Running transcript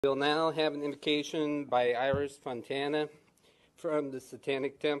We'll now have an invocation by Iris Fontana from the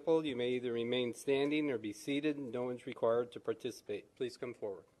Satanic Temple. You may either remain standing or be seated. No one's required to participate. Please come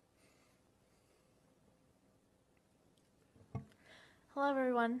forward. Hello,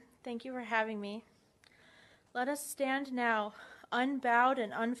 everyone. Thank you for having me. Let us stand now, unbowed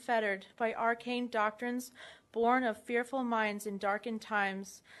and unfettered by arcane doctrines born of fearful minds in darkened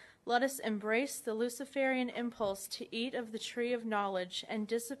times. Let us embrace the Luciferian impulse to eat of the tree of knowledge and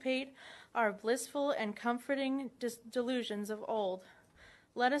dissipate our blissful and comforting delusions of old.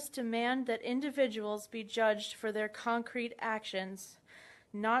 Let us demand that individuals be judged for their concrete actions,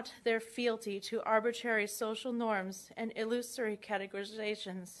 not their fealty to arbitrary social norms and illusory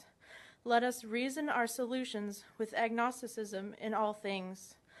categorizations. Let us reason our solutions with agnosticism in all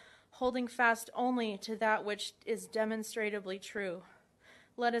things, holding fast only to that which is demonstrably true.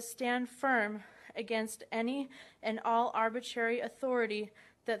 Let us stand firm against any and all arbitrary authority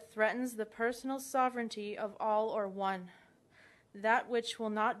that threatens the personal sovereignty of all or one. That which will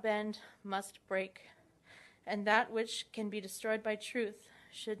not bend must break, and that which can be destroyed by truth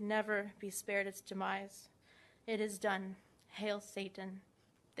should never be spared its demise. It is done. Hail Satan.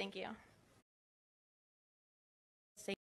 Thank you.